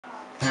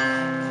I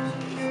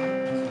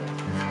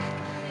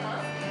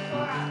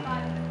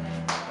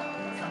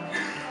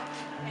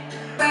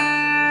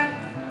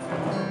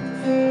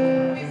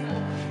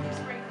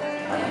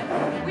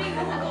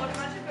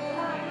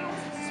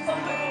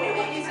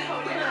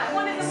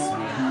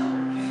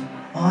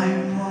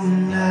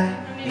won't let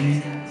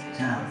you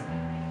down.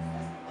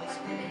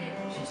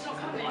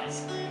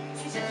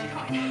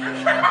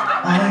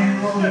 I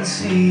won't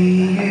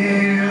see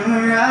you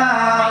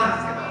around.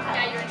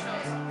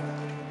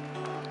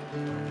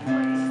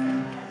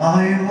 I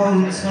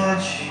won't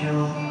touch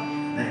your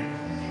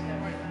face.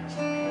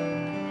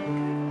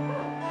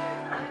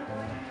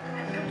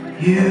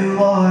 You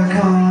are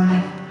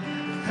gone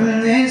from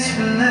this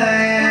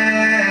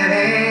place.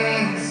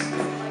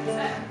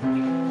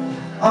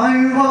 I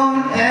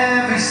won't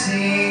ever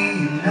see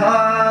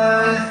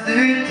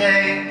another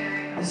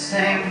day the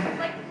same.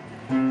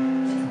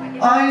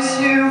 I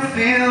still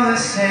feel the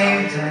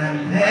same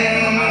damn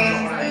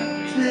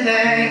pain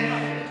today.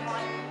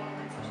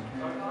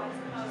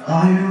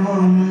 I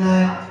won't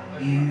let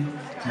you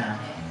down.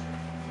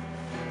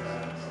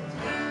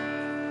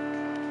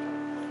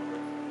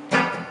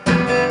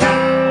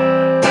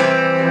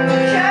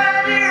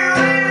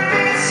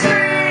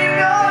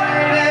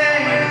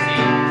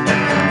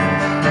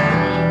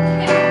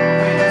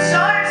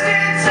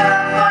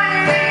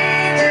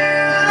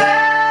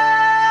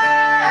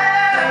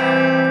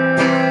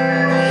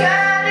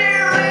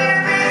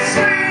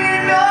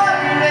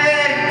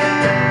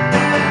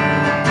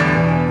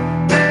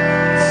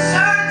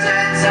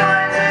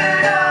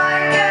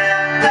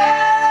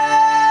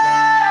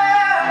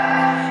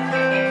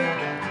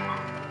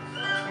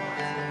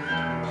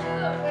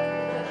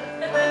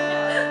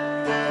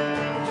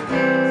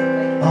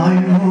 I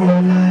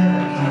won't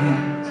let you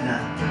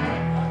down.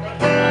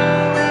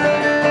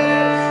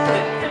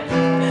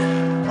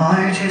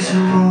 I just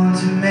want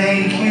to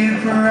make you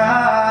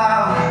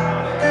proud.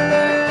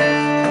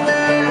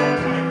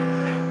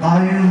 I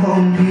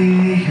won't be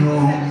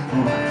your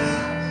voice,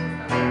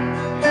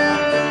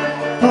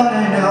 but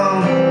I know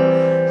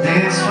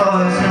this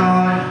was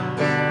not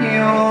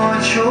your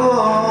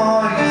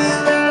choice.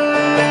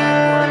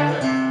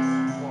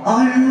 I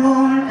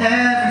won't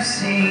ever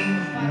see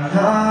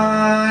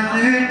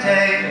another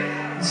day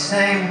the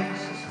same.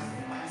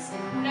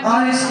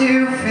 I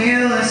still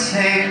feel the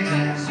same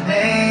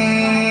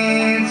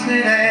pain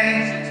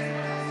today.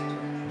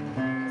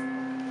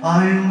 I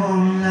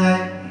won't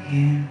let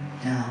you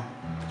down.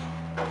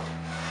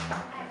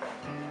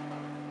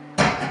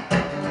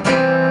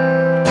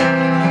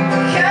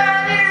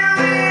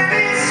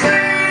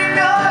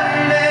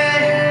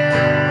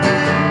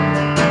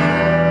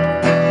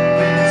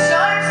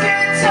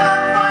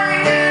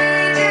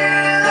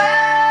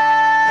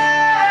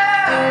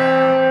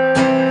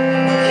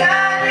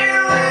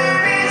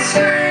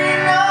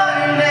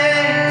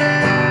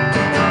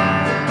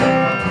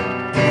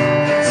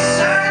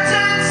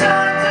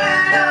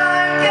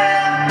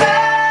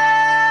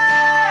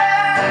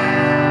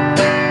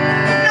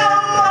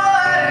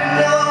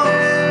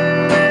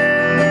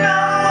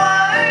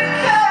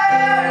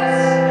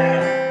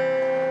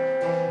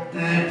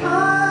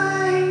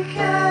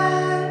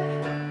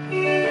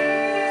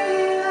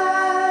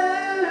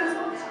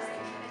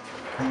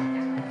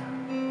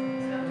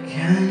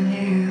 Can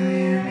you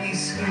hear me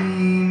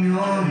scream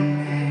your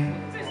name?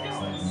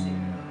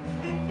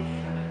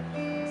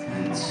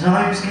 When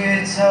times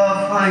get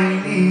tough,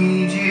 I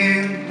need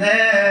you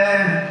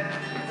there.